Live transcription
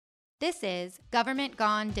This is Government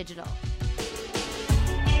Gone Digital.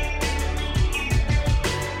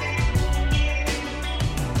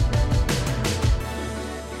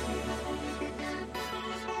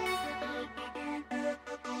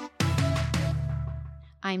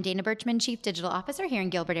 I'm Dana Birchman, Chief Digital Officer here in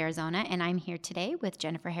Gilbert, Arizona, and I'm here today with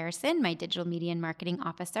Jennifer Harrison, my Digital Media and Marketing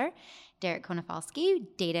Officer, Derek Konofalski,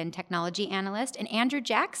 Data and Technology Analyst, and Andrew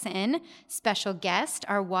Jackson, special guest,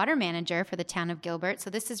 our Water Manager for the town of Gilbert. So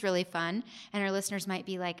this is really fun, and our listeners might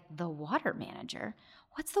be like, the Water Manager?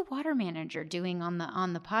 What's the Water Manager doing on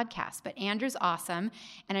the podcast? But Andrew's awesome,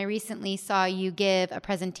 and I recently saw you give a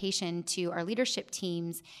presentation to our leadership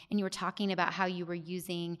teams, and you were talking about how you were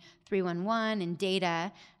using 311 and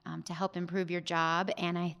data to help improve your job,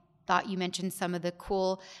 and I thought you mentioned some of the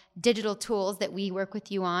cool digital tools that we work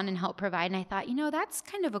with you on and help provide, and I thought, that's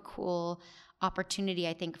kind of a cool opportunity,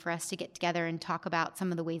 I think, for us to get together and talk about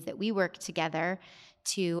some of the ways that we work together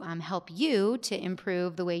to help you to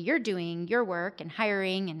improve the way you're doing your work and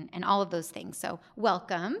hiring and all of those things. So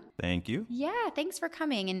welcome. Thank you. Yeah, thanks for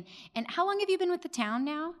coming. And how long have you been with the town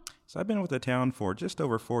now? So I've been with the town for just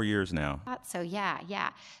over 4 years now. So yeah.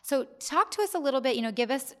 So talk to us a little bit, give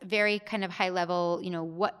us very kind of high level,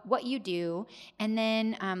 what you do. And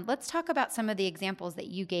then let's talk about some of the examples that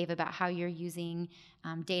you gave about how you're using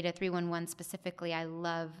data 311 specifically. I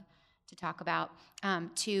love to talk about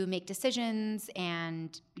to make decisions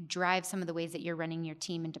and drive some of the ways that you're running your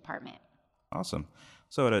team and department. Awesome.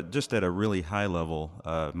 So just at a really high level,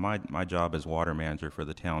 my job as water manager for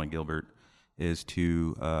the town of Gilbert is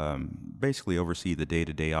to basically oversee the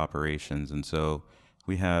day-to-day operations. And so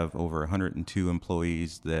we have over 102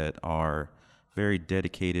 employees that are very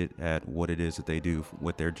dedicated at what it is that they do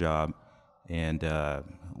with their job. And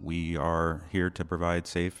we are here to provide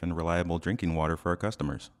safe and reliable drinking water for our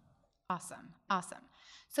customers. Awesome.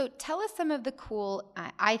 So tell us some of the cool,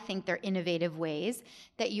 I think they're innovative ways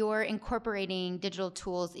that you're incorporating digital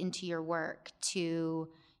tools into your work to,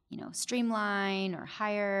 streamline or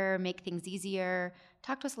hire, make things easier.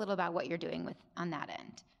 Talk to us a little about what you're doing on that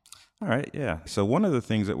end. All right, yeah. So one of the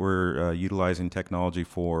things that we're utilizing technology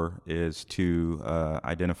for is to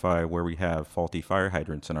identify where we have faulty fire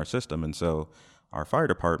hydrants in our system. And so our fire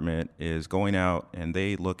department is going out and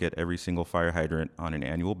they look at every single fire hydrant on an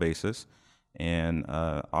annual basis. And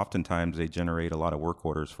oftentimes they generate a lot of work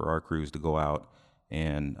orders for our crews to go out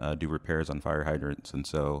and do repairs on fire hydrants. And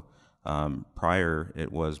so prior,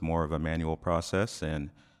 it was more of a manual process, and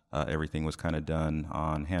everything was kind of done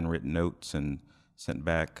on handwritten notes and sent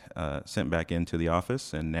back into the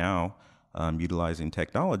office. And now, utilizing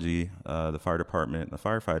technology, the fire department and the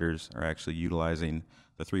firefighters are actually utilizing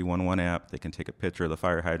the 311 app. They can take a picture of the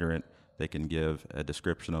fire hydrant. They can give a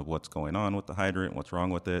description of what's going on with the hydrant, what's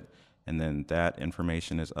wrong with it, and then that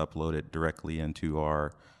information is uploaded directly into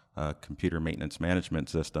our computer maintenance management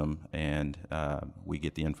system, and we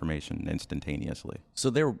get the information instantaneously.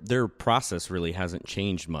 So their process really hasn't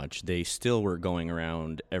changed much. They still were going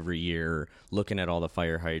around every year looking at all the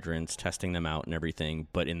fire hydrants, testing them out and everything.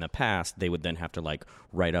 But in the past, they would then have to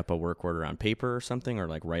write up a work order on paper or something, or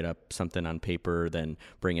write up something on paper, then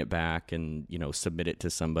bring it back and submit it to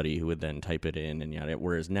somebody who would then type it in and yada.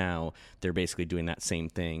 Whereas now they're basically doing that same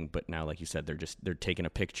thing, but now, like you said, they're taking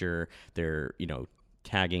a picture, they're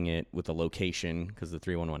tagging it with a location, because the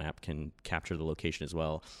 311 app can capture the location as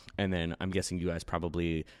well. And then I'm guessing you guys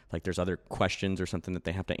probably, there's other questions or something that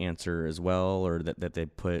they have to answer as well, or that they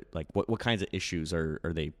put, what kinds of issues are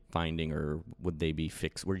they finding, or would they be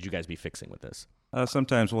fixed? What would you guys be fixing with this?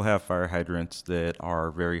 Sometimes we'll have fire hydrants that are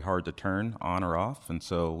very hard to turn on or off, and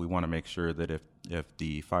so we want to make sure that if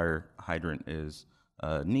the fire hydrant is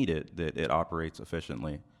needed, that it operates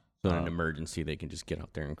efficiently. So in an emergency, they can just get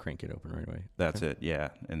out there and crank it open right away. That's it, yeah.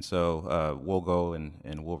 And so we'll go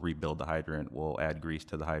and we'll rebuild the hydrant. We'll add grease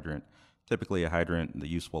to the hydrant. Typically, a hydrant, the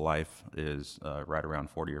useful life is right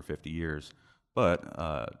around 40 or 50 years.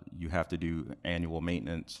 But you have to do annual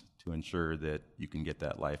maintenance to ensure that you can get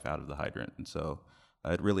that life out of the hydrant. And so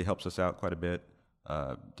it really helps us out quite a bit.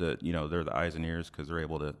 They're the eyes and ears, because they're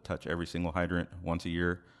able to touch every single hydrant once a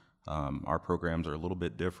year. Our programs are a little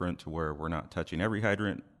bit different, to where we're not touching every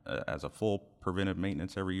hydrant as a full preventive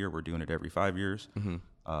maintenance every year. We're doing it every 5 years.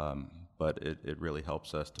 Mm-hmm. But it really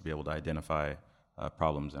helps us to be able to identify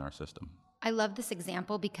problems in our system. I love this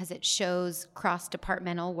example because it shows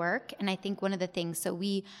cross-departmental work. And I think one of the things, so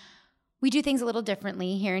we do things a little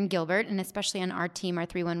differently here in Gilbert, and especially on our team, our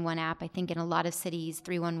 311 app. I think in a lot of cities,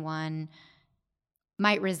 311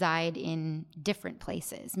 might reside in different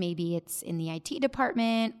places. Maybe it's in the IT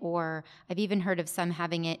department, or I've even heard of some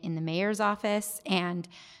having it in the mayor's office. And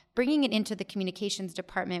bringing it into the communications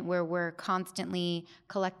department where we're constantly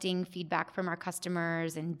collecting feedback from our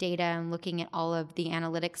customers and data and looking at all of the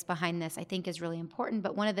analytics behind this, I think is really important.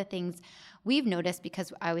 But one of the things we've noticed,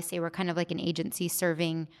 because I always say we're kind of like an agency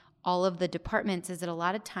serving all of the departments, is that a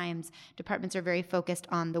lot of times departments are very focused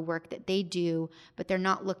on the work that they do, but they're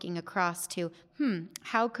not looking across to,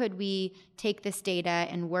 how could we take this data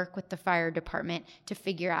and work with the fire department to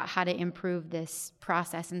figure out how to improve this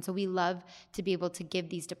process? And so we love to be able to give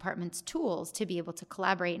these departments tools to be able to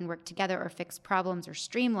collaborate and work together or fix problems or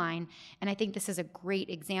streamline. And I think this is a great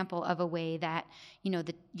example of a way that,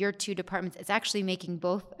 your two departments, it's actually making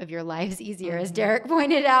both of your lives easier, as Derek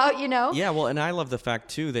pointed out, Yeah, well, and I love the fact,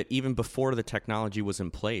 too, that even before the technology was in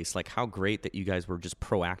place, like how great that you guys were just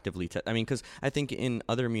proactively, because I think in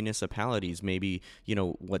other municipalities, maybe,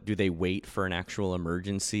 what do they wait for an actual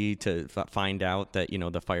emergency to find out that,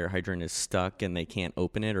 the fire hydrant is stuck and they can't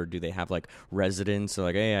open it? Or do they have like residents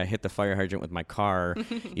like, hey, I hit the fire hydrant with my car.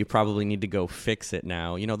 You probably need to go fix it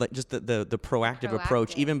now. Like just the proactive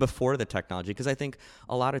approach, even before the technology. Because I think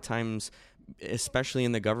a lot of times, especially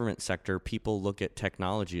in the government sector, people look at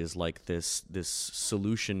technology as like this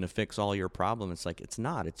solution to fix all your problems. It's like, it's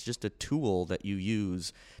not. It's just a tool that you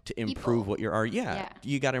use to improve what you're already,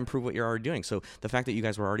 you got to improve what you're already doing. So the fact that you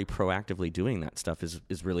guys were already proactively doing that stuff is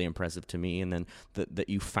really impressive to me. And then that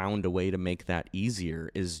you found a way to make that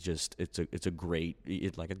easier is just, it's a great,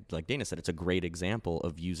 like Dana said, it's a great example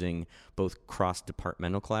of using both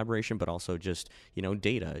cross-departmental collaboration, but also just,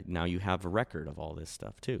 data. Now you have a record of all this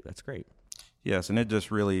stuff too. That's great. Yes, and it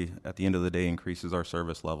just really, at the end of the day, increases our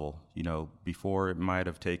service level. Before it might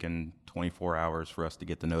have taken 24 hours for us to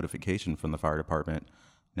get the notification from the fire department.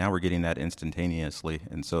 Now we're getting that instantaneously.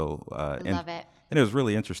 And so, I love it. And it was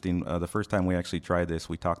really interesting. The first time we actually tried this,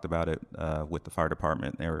 we talked about it with the fire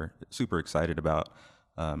department. They were super excited about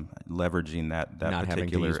leveraging that Not particular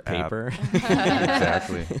having to use app. paper.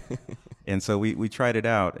 Exactly. And so we tried it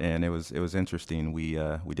out, and it was interesting. We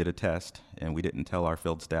did a test, and we didn't tell our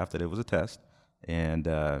field staff that it was a test. And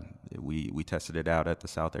we tested it out at the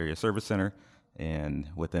South Area Service Center, and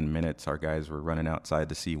within minutes, our guys were running outside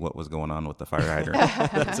to see what was going on with the fire hydrant.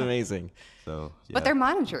 That's amazing. So, yeah. But they're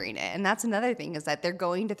monitoring it, and that's another thing, is that they're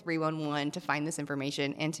going to 311 to find this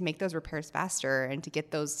information and to make those repairs faster and to get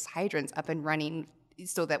those hydrants up and running,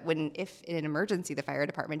 so that if in an emergency the fire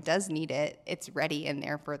department does need it, it's ready in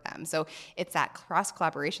there for them. So it's that cross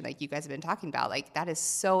collaboration like you guys have been talking about. Like, that is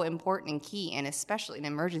so important and key, and especially in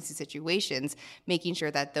emergency situations, making sure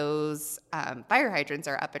that those fire hydrants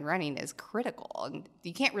are up and running is critical. And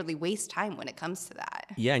you can't really waste time when it comes to that.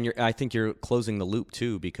 Yeah, and I think you're closing the loop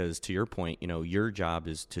too, because to your point, your job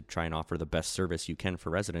is to try and offer the best service you can for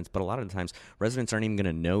residents. But a lot of the times, residents aren't even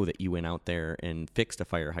going to know that you went out there and fixed a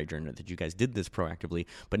fire hydrant, or that you guys did this proactively.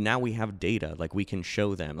 But now we have data, like we can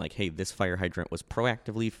show them, like, hey, this fire hydrant was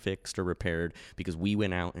proactively fixed or repaired because we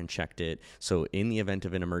went out and checked it. So in the event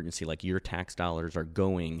of an emergency, like, your tax dollars are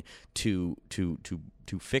going to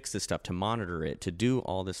fix this stuff, to monitor it, to do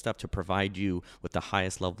all this stuff, to provide you with the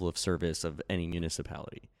highest level of service of any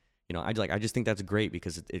municipality. I just think that's great,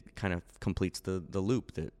 because it kind of completes the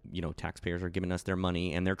loop that, taxpayers are giving us their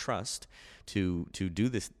money and their trust to do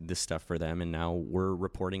this stuff for them. And now we're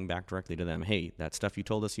reporting back directly to them. Hey, that stuff you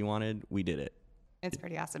told us you wanted, we did it. It's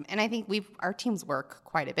pretty awesome. And I think our teams work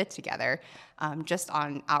quite a bit together, just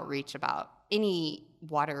on outreach about any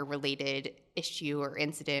water-related issue or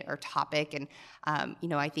incident or topic. And,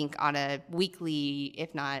 I think on a weekly,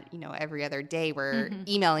 if not, every other day, we're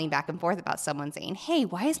emailing back and forth about someone saying, hey,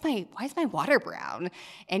 why is my water brown?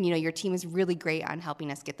 And, your team is really great on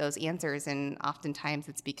helping us get those answers. And oftentimes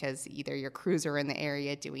it's because either your crews are in the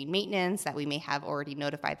area doing maintenance that we may have already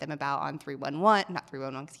notified them about on 311,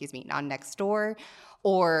 on Nextdoor.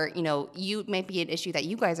 Or, you might be an issue that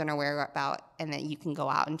you guys aren't aware about, and that you can go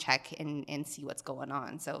out and check and see what's going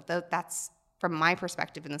on. So that's, from my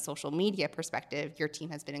perspective and the social media perspective, your team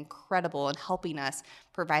has been incredible in helping us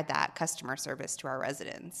provide that customer service to our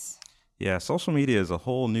residents. Yeah, social media is a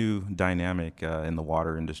whole new dynamic in the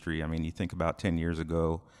water industry. I mean, you think about 10 years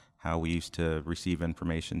ago, how we used to receive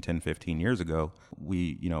information 10, 15 years ago.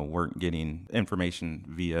 We, weren't getting information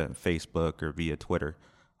via Facebook or via Twitter.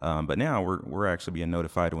 But now we're actually being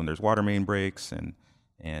notified when there's water main breaks and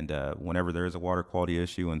whenever there is a water quality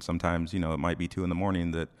issue. And sometimes, it might be 2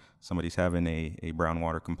 a.m. that somebody's having a brown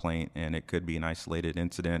water complaint, and it could be an isolated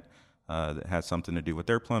incident that has something to do with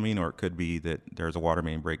their plumbing, or it could be that there's a water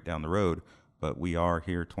main break down the road. But we are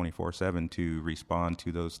here 24/7 to respond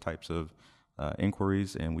to those types of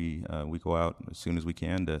inquiries, and we go out as soon as we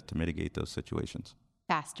can to mitigate those situations.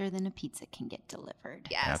 faster than a pizza can get delivered.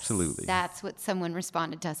 Yes. Absolutely. That's what someone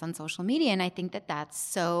responded to us on social media. And I think that that's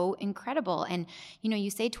so incredible. And, you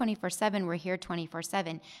say 24/7, we're here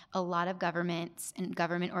 24/7. A lot of governments and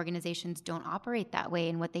government organizations don't operate that way.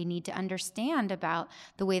 And what they need to understand about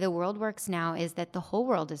the way the world works now is that the whole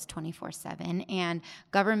world is 24/7, and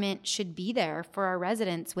government should be there for our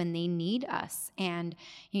residents when they need us. And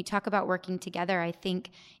you talk about working together. I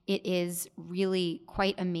think it is really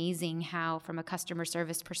quite amazing how, from a customer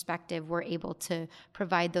service perspective, we're able to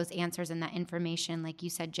provide those answers and that information. Like you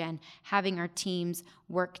said, Jen, having our teams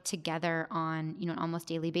work together on, an almost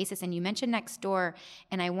daily basis. And you mentioned Nextdoor,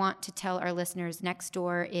 and I want to tell our listeners,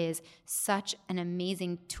 Nextdoor is such an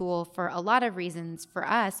amazing tool for a lot of reasons for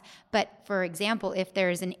us. But for example, if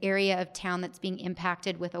there's an area of town that's being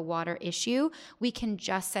impacted with a water issue, we can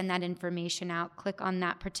just send that information out, click on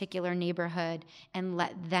that particular neighborhood, and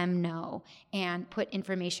let them know, and put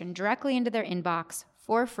information directly into their inbox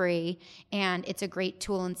for free. And it's a great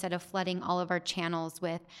tool instead of flooding all of our channels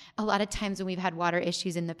with, a lot of times when we've had water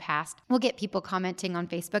issues in the past, we'll get people commenting on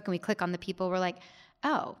Facebook and we click on the people, we're like,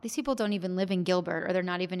 oh, these people don't even live in Gilbert, or they're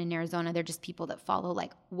not even in Arizona. They're just people that follow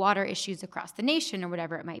like water issues across the nation or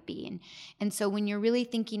whatever it might be. And so when you're really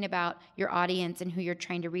thinking about your audience and who you're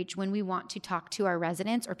trying to reach, when we want to talk to our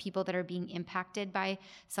residents or people that are being impacted by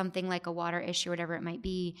something like a water issue or whatever it might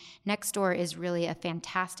be, Nextdoor is really a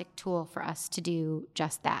fantastic tool for us to do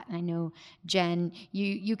just that. And I know, Jen,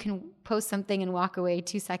 you can post something and walk away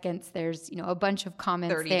 2 seconds. There's, a bunch of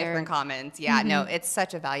comments 30 there. different comments. Yeah, no, it's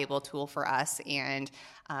such a valuable tool for us. And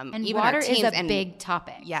even water our teams, is a big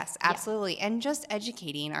topic. Yes, absolutely. Yeah. And just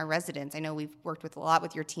educating our residents. I know we've worked with a lot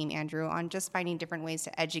with your team, Andrew, on just finding different ways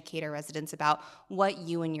to educate our residents about what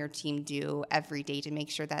you and your team do every day to make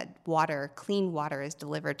sure that clean water is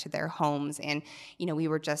delivered to their homes. And, we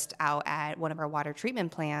were just out at one of our water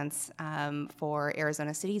treatment plants for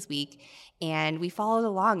Arizona Cities Week, and we followed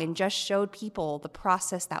along and just showed people the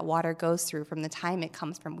process that water goes through from the time it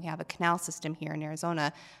comes from, we have a canal system here in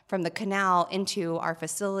Arizona, from the canal into our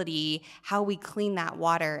facility, how we clean that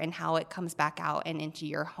water and how it comes back out and into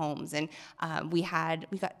your homes. And we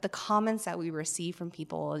got the comments that we received from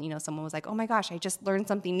people. Someone was like, oh my gosh, I just learned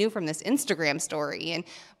something new from this Instagram story. And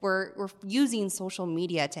we're using social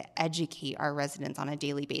media to educate our residents on a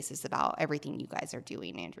daily basis about everything you guys are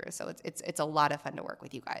doing, Andrew. So it's a lot of fun to work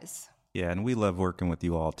with you guys. Yeah, and we love working with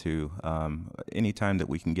you all too. Anytime that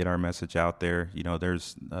we can get our message out there,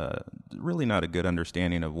 there's really not a good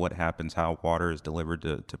understanding of what happens, how water is delivered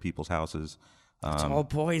to people's houses. It's all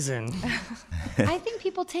poison. I think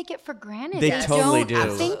people take it for granted. They don't totally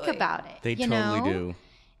do. think about it. They totally do.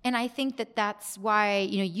 And I think that's why,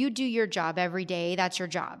 you do your job every day. That's your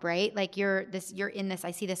job, right? Like you're in this.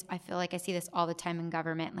 I feel like I see this all the time in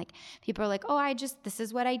government. Like people are like, oh, this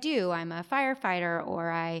is what I do. I'm a firefighter, or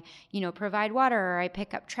I, provide water, or I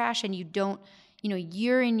pick up trash. And you don't,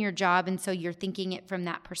 you're in your job. And so you're thinking it from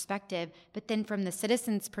that perspective. But then from the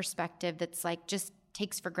citizen's perspective, that's like just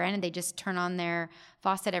takes for granted. They just turn on their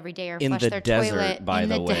faucet every day or flush their toilet by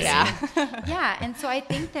the way. Yeah. And so I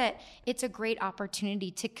think that it's a great opportunity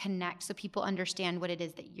to connect so people understand what it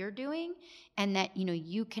is that you're doing, and that,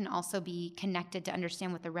 you can also be connected to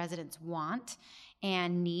understand what the residents want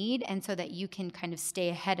and need, and so that you can kind of stay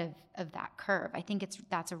ahead of that curve. I think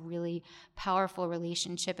that's a really powerful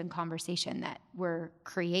relationship and conversation that we're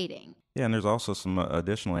creating. Yeah, and there's also some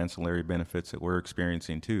additional ancillary benefits that we're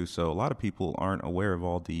experiencing too. So a lot of people aren't aware of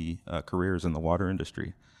all the careers in the water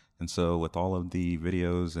industry. And so with all of the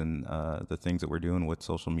videos and the things that we're doing with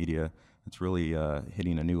social media, it's really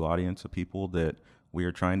hitting a new audience of people that we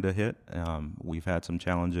are trying to hit. We've had some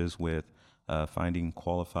challenges with finding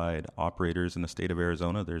qualified operators in the state of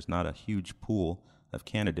Arizona. There's not a huge pool of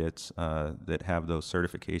candidates that have those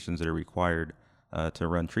certifications that are required to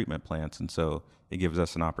run treatment plants, and so it gives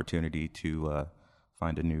us an opportunity to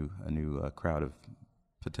find a new crowd of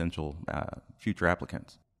potential future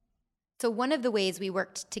applicants. So one of the ways we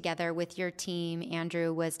worked together with your team,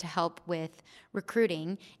 Andrew, was to help with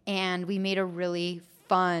recruiting, and we made a really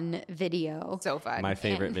fun video. So fun. My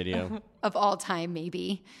favorite video. Of all time,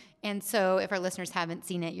 maybe. And so if our listeners haven't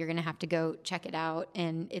seen it, you're going to have to go check it out,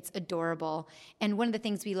 and it's adorable. And one of the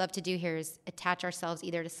things we love to do here is attach ourselves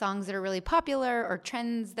either to songs that are really popular or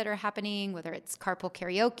trends that are happening, whether it's carpool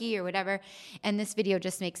karaoke or whatever. And this video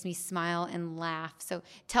just makes me smile and laugh. So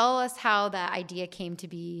tell us how the idea came to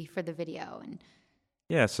be for the video.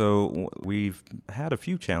 Yeah, so we've had a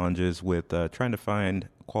few challenges with trying to find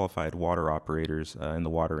qualified water operators in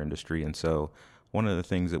the water industry. And so one of the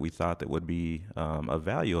things that we thought that would be of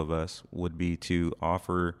value of us would be to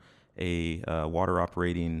offer a water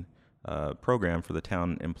operating program for the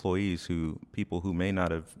town employees, people who may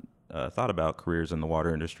not have thought about careers in the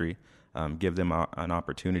water industry, give them an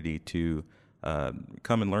opportunity to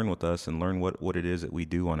come and learn with us and learn what it is that we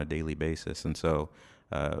do on a daily basis. And so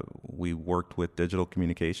we worked with Digital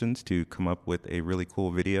Communications to come up with a really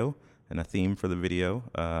cool video and a theme for the video.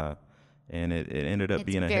 And it ended up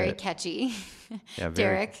being a very hit. catchy. Yeah,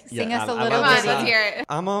 Derek, sing us a I little love bit. this song. hear it.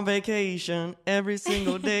 I'm on vacation every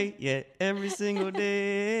single day. Yeah, every single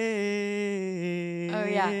day. Oh,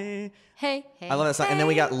 yeah. Hey. I love that song. And then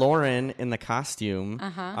we got Lauren in the costume,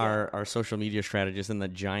 Uh-huh. our social media strategist in the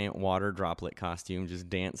giant water droplet costume, just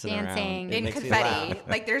dancing around. Dancing. It In makes me confetti. laugh.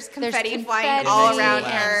 Like there's There's confetti confetti. flying all It around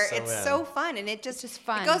makes me her. laugh so It's bad. so fun. And it just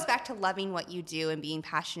fun. It goes back to loving what you do and being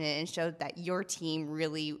passionate, and showed that your team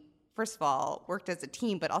really, first of all, worked as a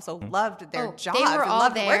team, but also loved their jobs They were and all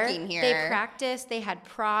loved there. working here. They practiced. They had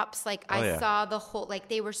props. Like I yeah. saw the whole. Like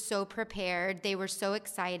they were so prepared. They were so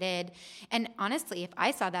excited. And honestly, if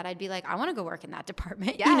I saw that, I'd be like, I want to go work in that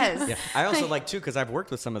department. you know? Yes. Yeah, I also like too, because I've worked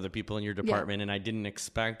with some of the people in your department, and I didn't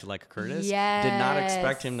expect, like Curtis, did not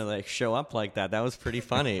expect him to like show up like that. That was pretty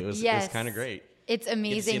funny. It was Yes. kind of great. It's You get to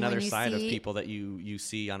amazing see another when you side see of people that you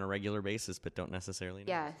see on a regular basis, but don't necessarily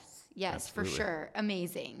know. Yes, for Absolutely. sure.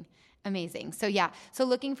 Amazing. So yeah, so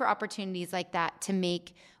looking for opportunities like that to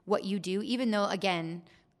make what you do, even though again,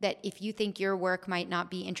 that if you think your work might not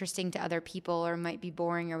be interesting to other people or might be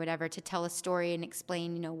boring or whatever, to tell a story and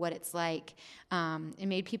explain, what it's like, it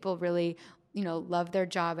made people really, love their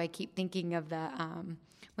job. I keep thinking of the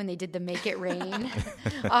when they did the Make It Rain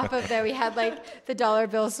off of there. We had like the dollar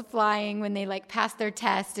bills flying when they like passed their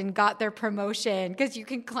test and got their promotion, because you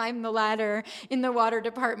can climb the ladder in the water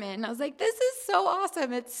department. And I was like, this is so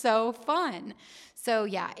awesome. It's so fun. So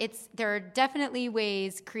yeah, there are definitely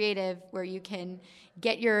ways creative where you can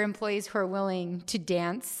get your employees who are willing to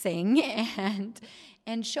dance, sing,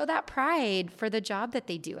 and show that pride for the job that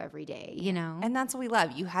they do every day, And that's what we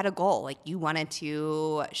love. You had a goal. Like you wanted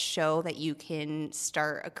to show that you can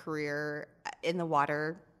start a career in the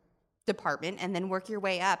water department and then work your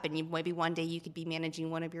way up. And maybe one day you could be managing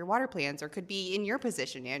one of your water plants, or could be in your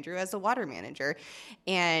position, Andrew, as a water manager.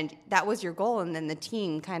 And that was your goal. And then the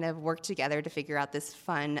team kind of worked together to figure out this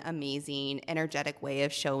fun, amazing, energetic way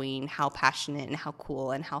of showing how passionate and how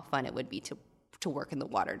cool and how fun it would be to work in the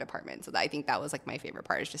water department. So I think that was like my favorite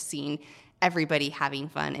part, is just seeing everybody having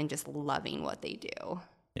fun and just loving what they do.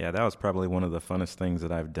 Yeah, that was probably one of the funnest things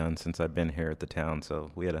that I've done since I've been here at the town. So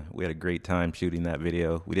we had a great time shooting that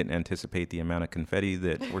video. We didn't anticipate the amount of confetti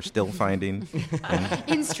that we're still finding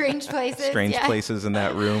in strange places. places in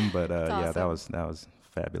that room. But yeah, that awesome. was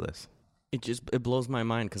fabulous. It blows my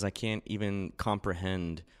mind, because I can't even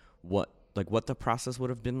comprehend what the process would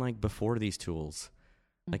have been like before these tools.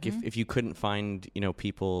 Like if you couldn't find,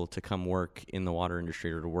 people to come work in the water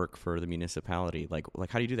industry or to work for the municipality, like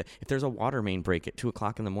how do you do that? If there's a water main break at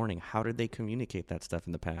 2:00 in the morning, how did they communicate that stuff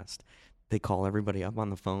in the past? They call everybody up on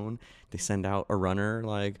the phone. They send out a runner,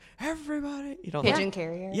 like, everybody, Pigeon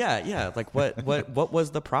carrier. Yeah. Like what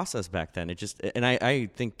was the process back then? It just, and I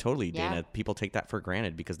think totally, Yeah. Dana, people take that for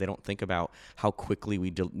granted because they don't think about how quickly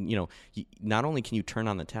not only can you turn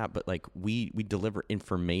on the tap, but like we deliver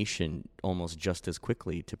information almost just as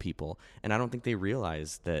quickly to people. And I don't think they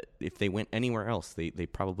realize that if they went anywhere else, they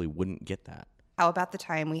probably wouldn't get that. How about the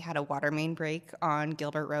time we had a water main break on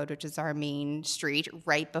Gilbert Road, which is our main street,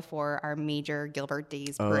 right before our major Gilbert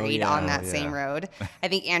Days parade on that same road? I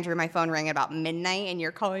think, Andrew, my phone rang about midnight, and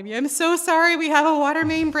you're calling me, I'm so sorry, we have a water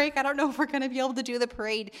main break. I don't know if we're going to be able to do the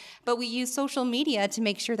parade. But we used social media to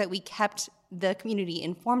make sure that we kept the community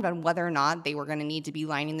informed on whether or not they were going to need to be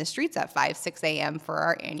lining the streets at 5, 6 a.m. for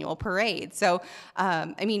our annual parade. So,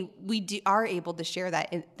 we are able to share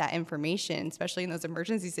that information, especially in those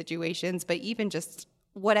emergency situations, but even just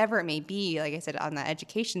whatever it may be, like I said, on the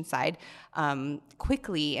education side,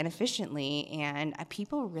 quickly and efficiently, and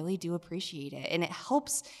people really do appreciate it. And it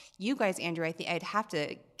helps you guys, Andrew. I think I'd have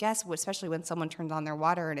to guess, especially when someone turns on their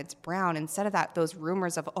water and it's brown, instead of those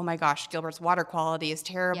rumors of, oh my gosh, Gilbert's water quality is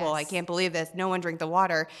terrible, Yes. I can't believe this, no one drink the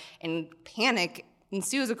water, and panic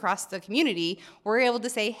ensues across the community, we're able to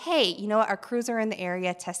say, hey, you know what, our crews are in the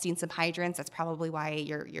area testing some hydrants. That's probably why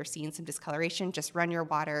you're seeing some discoloration. Just run your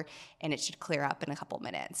water and it should clear up in a couple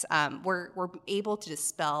minutes. We're able to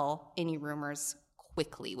dispel any rumors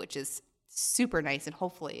quickly, which is super nice and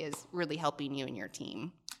hopefully is really helping you and your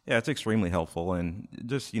team. Yeah, it's extremely helpful, and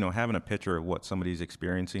just having a picture of what somebody's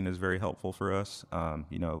experiencing is very helpful for us.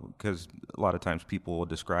 Because a lot of times people will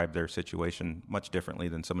describe their situation much differently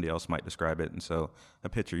than somebody else might describe it, and so a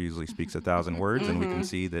picture usually speaks 1,000 words, and we can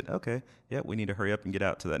see that we need to hurry up and get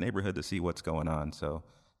out to that neighborhood to see what's going on. So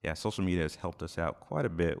yeah, social media has helped us out quite a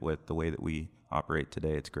bit with the way that we operate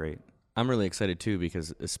today. It's great. I'm really excited too,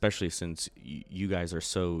 because especially since you guys are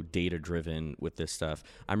so data driven with this stuff,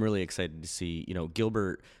 I'm really excited to see,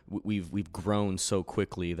 Gilbert, we've grown so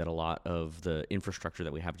quickly that a lot of the infrastructure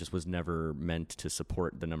that we have just was never meant to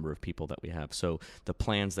support the number of people that we have. So the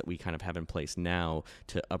plans that we kind of have in place now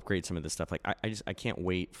to upgrade some of this stuff, like I can't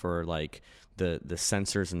wait for like the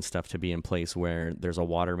sensors and stuff to be in place where there's a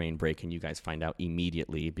water main break and you guys find out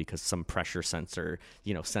immediately because some pressure sensor,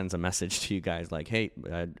 sends a message to you guys like, hey,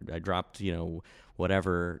 I dropped,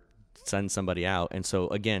 whatever, send somebody out. And so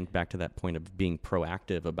again, back to that point of being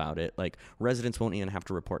proactive about it, like residents won't even have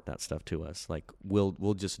to report that stuff to us. Like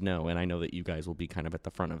we'll just know. And I know that you guys will be kind of at the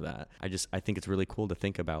front of that. I think it's really cool to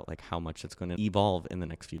think about like how much it's going to evolve in the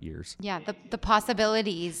next few years. Yeah. The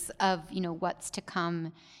possibilities of, what's to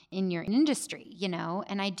come in your industry,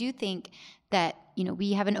 and I do think that,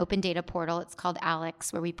 we have an open data portal. It's called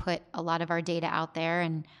Alex, where we put a lot of our data out there,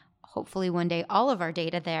 and hopefully one day all of our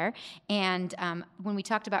data there. And when we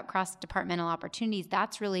talked about cross-departmental opportunities,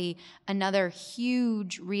 that's really another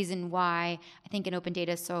huge reason why I think an open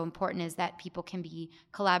data is so important, is that people can be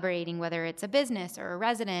collaborating, whether it's a business or a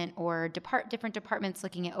resident or different departments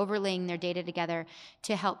looking at overlaying their data together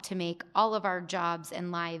to help to make all of our jobs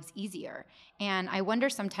and lives easier. And I wonder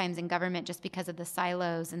sometimes in government, just because of the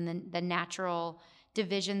silos and the natural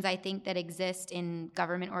divisions, I think, that exist in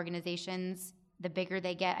government organizations, the bigger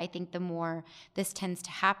they get, I think the more this tends to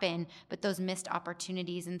happen, but those missed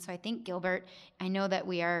opportunities. And so I think, Gilbert, I know that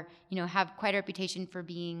we are, have quite a reputation for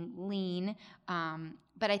being lean,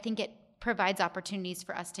 but I think it provides opportunities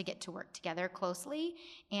for us to get to work together closely.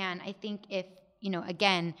 And I think if,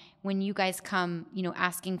 again, when you guys come,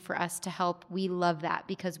 asking for us to help, we love that,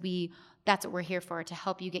 because that's what we're here for, to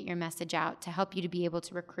help you get your message out, to help you to be able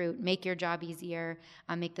to recruit, make your job easier,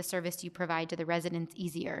 make the service you provide to the residents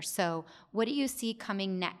easier. So what do you see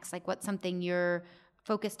coming next? Like, what's something you're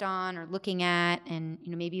focused on or looking at, and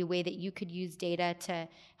maybe a way that you could use data to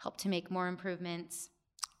help to make more improvements?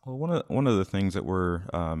 Well, one of the things that we're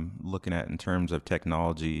looking at in terms of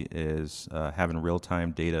technology is having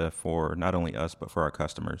real-time data for not only us, but for our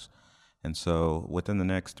customers. And so within the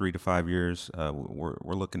next 3 to 5 years,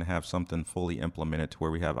 we're looking to have something fully implemented to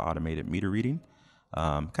where we have automated meter reading,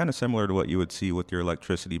 kind of similar to what you would see with your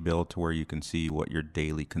electricity bill, to where you can see what your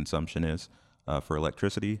daily consumption is for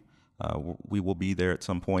electricity. We will be there at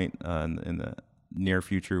some point in the near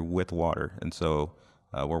future with water. And so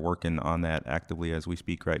we're working on that actively as we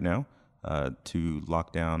speak right now to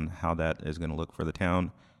lock down how that is going to look for the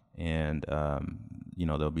town. And,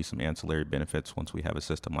 there'll be some ancillary benefits once we have a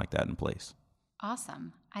system like that in place.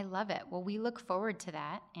 Awesome. I love it. Well, we look forward to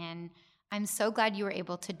that. And I'm so glad you were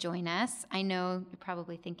able to join us. I know you're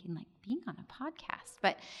probably thinking, like, being on a podcast,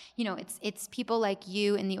 but, it's people like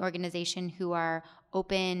you in the organization who are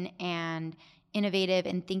open and innovative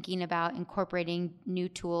and thinking about incorporating new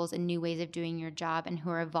tools and new ways of doing your job, and who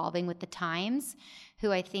are evolving with the times, who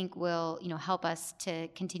I think will, help us to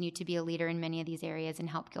continue to be a leader in many of these areas and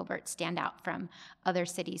help Gilbert stand out from other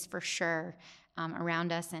cities for sure,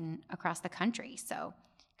 around us and across the country. So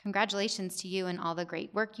congratulations to you and all the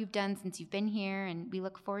great work you've done since you've been here, and we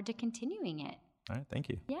look forward to continuing it. All right, thank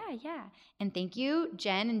you. Yeah. And thank you,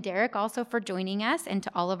 Jen and Derek, also for joining us, and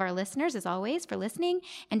to all of our listeners, as always, for listening.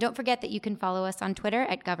 And don't forget that you can follow us on Twitter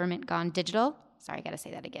at Government Gone Digital. Sorry, I got to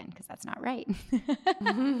say that again because that's not right.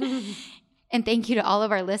 And thank you to all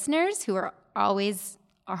of our listeners who are always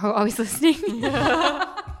listening. They're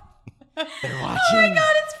watching. Oh my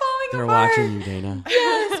God, it's falling They're apart. watching you, Dana.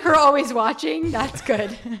 Yes, who are always watching. That's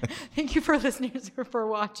good. Thank you for listeners who are for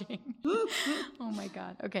watching. Oh my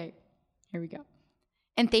God. Okay, here we go.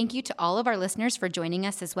 And thank you to all of our listeners for joining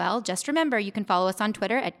us as well. Just remember, you can follow us on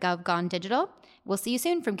Twitter at GovGoneDigital. We'll see you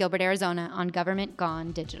soon from Gilbert, Arizona on Government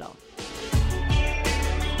Gone Digital.